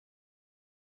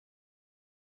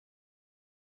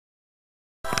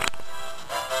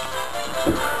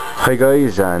Hi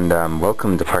guys, and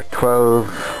welcome to part 12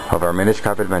 of our Minish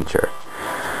adventure.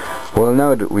 Well,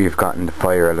 now that we've gotten the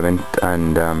fire element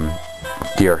and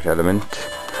the earth element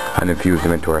and infused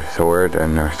them into our sword,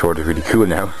 and our sword is really cool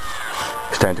now,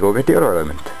 it's time to go get the other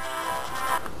element.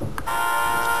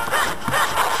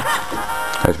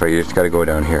 That's right, you just gotta go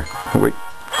down here. Oh, wait.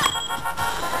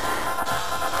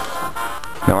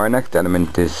 Now our next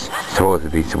element is supposed to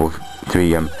be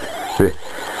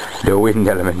the wind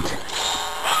element.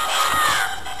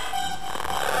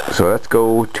 So let's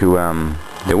go to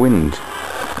the wind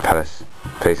palace,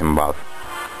 place him above.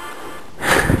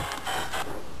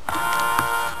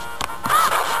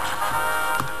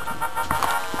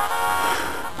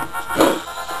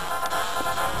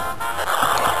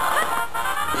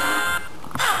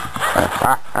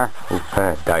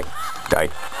 Die.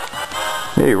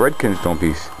 Hey, red kinstone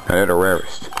piece. They're the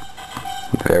rarest.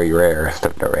 Very rare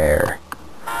stuff, the rare.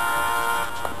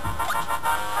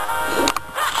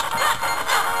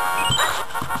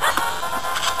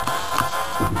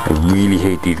 I really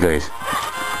hate these guys.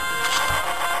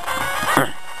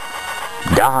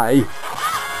 Die!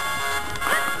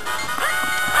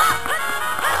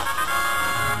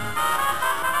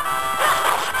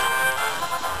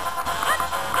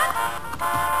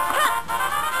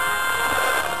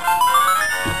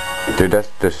 Dude, that's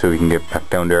just so we can get back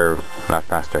down there a lot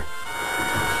faster.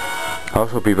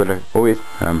 Also, people are... Oh wait,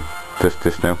 just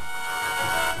this now.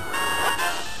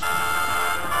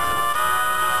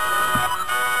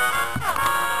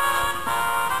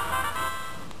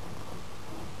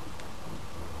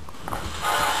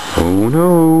 Oh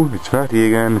no, it's Fatty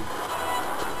again.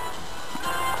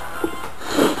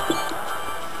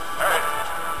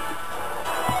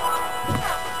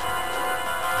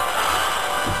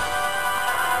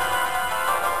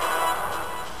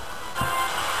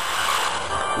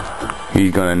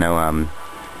 He's gonna now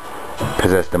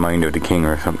possess the mind of the king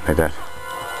or something like that.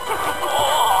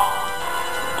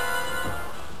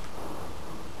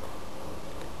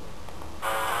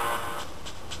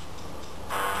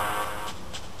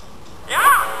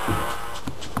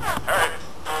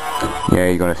 Yeah,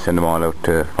 you're gonna send them all out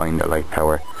to find the light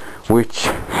power, which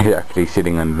is actually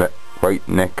sitting on right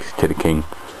next to the king.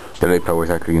 The light power is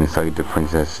actually inside the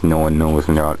princess. No one knows,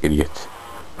 and they're all idiots.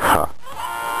 Ha.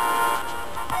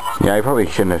 Yeah, I probably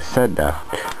shouldn't have said that.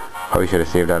 Probably should have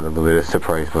saved that a little bit of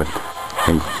surprise, but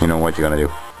you know what you're gonna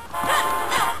do.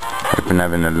 I've been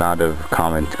having a lot of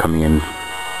comments coming in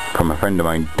from a friend of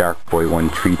mine,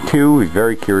 Darkboy132. He's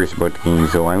very curious about the game,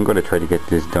 so I'm gonna try to get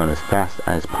this done as fast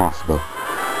as possible.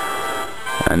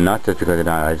 And not just because of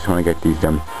that, I just want to get these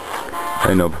done.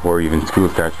 I know before even school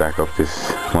starts back up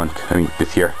this month. I mean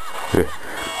this year.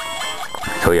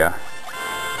 So yeah.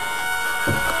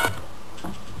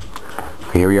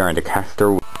 Here we are in the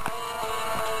caster.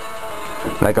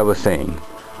 Like I was saying,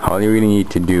 all you really need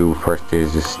to do first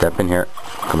is just step in here,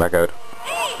 come back out.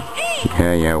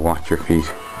 Yeah, watch your feet.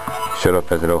 Shut up,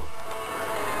 Ezito.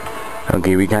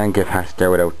 Okay, we can't get past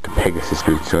there without the Pegasus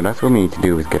boots, so that's what we need to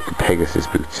do, is get the Pegasus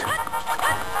boots.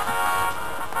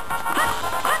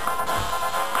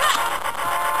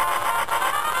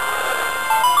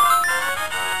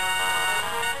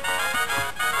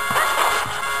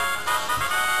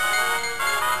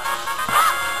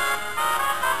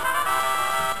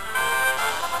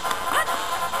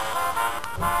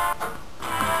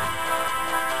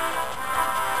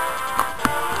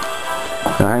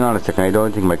 Now hang on a second, I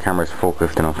don't think my camera's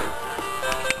focused enough.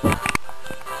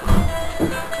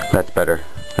 That's better.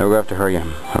 Now we have to hurry.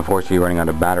 I'm unfortunately running out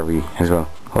of battery as well.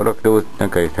 Oh look, those...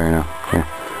 Okay, sorry now.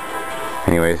 Yeah.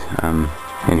 Anyways,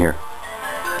 in here.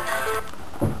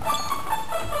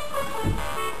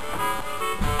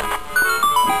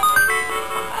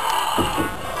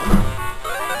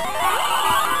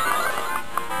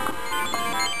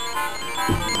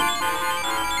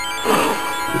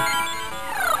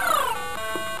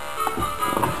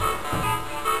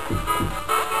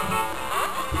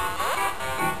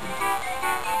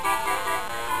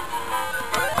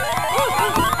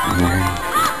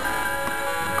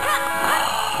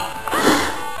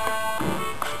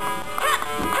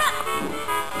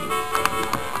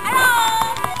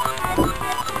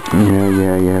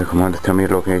 Yeah, come on, just tell me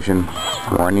the location.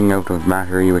 Running out of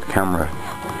battery with camera.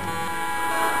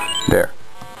 There.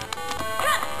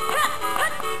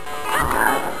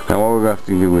 Now what we're going to have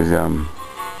to do is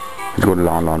go to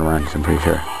Lon Ranch, I'm pretty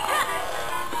sure.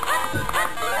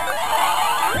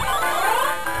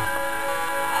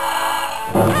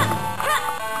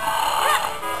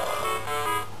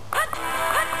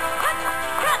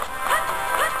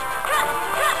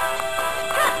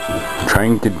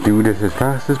 Trying to do this as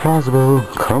fast as possible.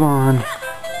 Come on.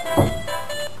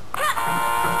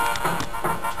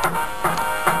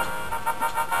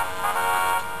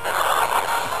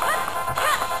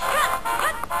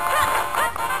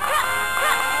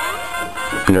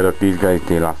 Yeah, look, these guys,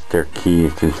 they lost their key.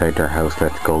 It's inside their house.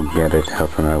 Let's go get it.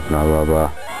 Help them out. Blah, blah,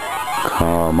 blah.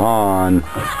 Come on.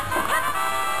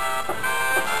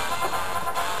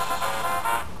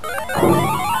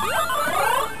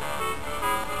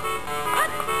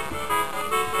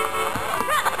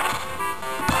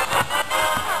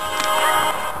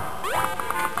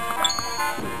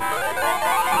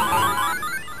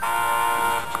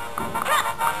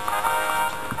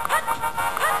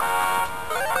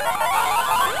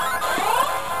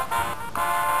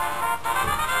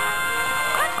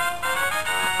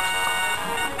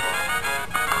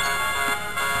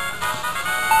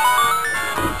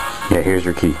 Yeah, here's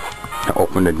your key. Now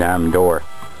open the damn door.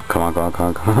 Come on, come on, come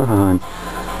on, come on.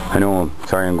 I know,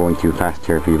 sorry I'm going too fast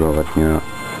here, people, but, you know,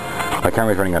 my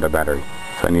camera's running out of battery,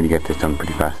 so I need to get this done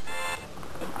pretty fast.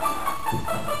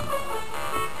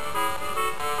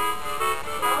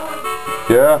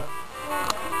 Yeah?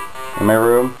 In my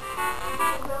room?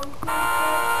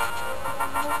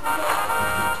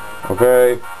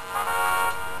 Okay.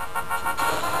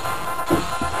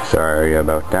 Sorry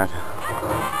about that.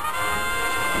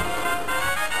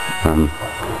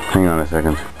 Hang on a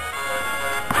second.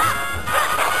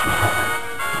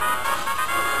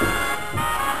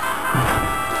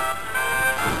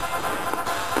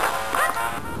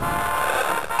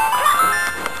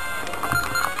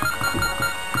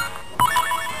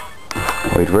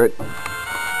 Wait for it.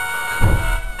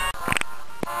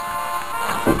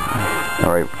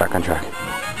 Alright, back on track.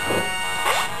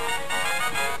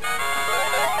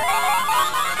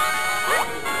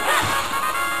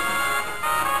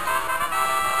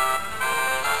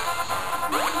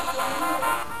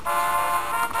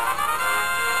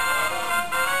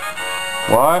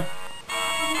 What?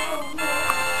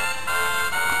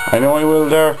 I know I will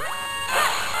there.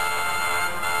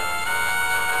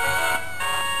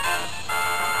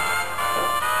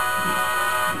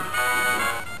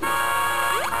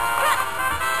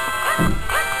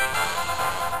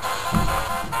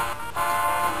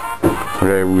 I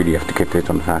really have to get this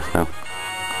done fast now.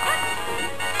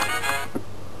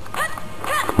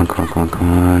 Come on, come on, come on, come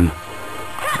on.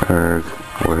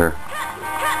 Where?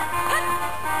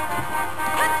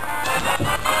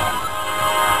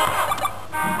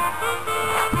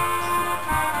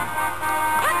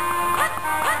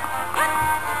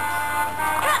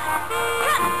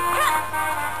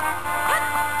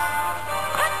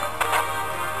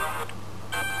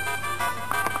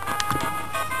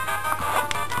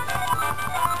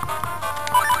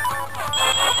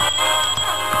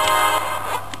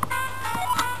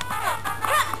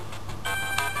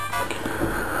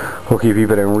 Okay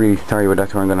people, I'm really sorry, but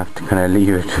that's where I'm gonna have to kind of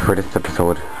leave it for this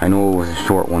episode. I know it was a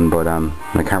short one, but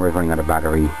my camera's running out of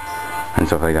battery and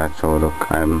stuff like that, so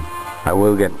look, I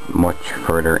will get much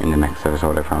further in the next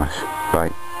episode, I promise.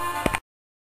 Bye.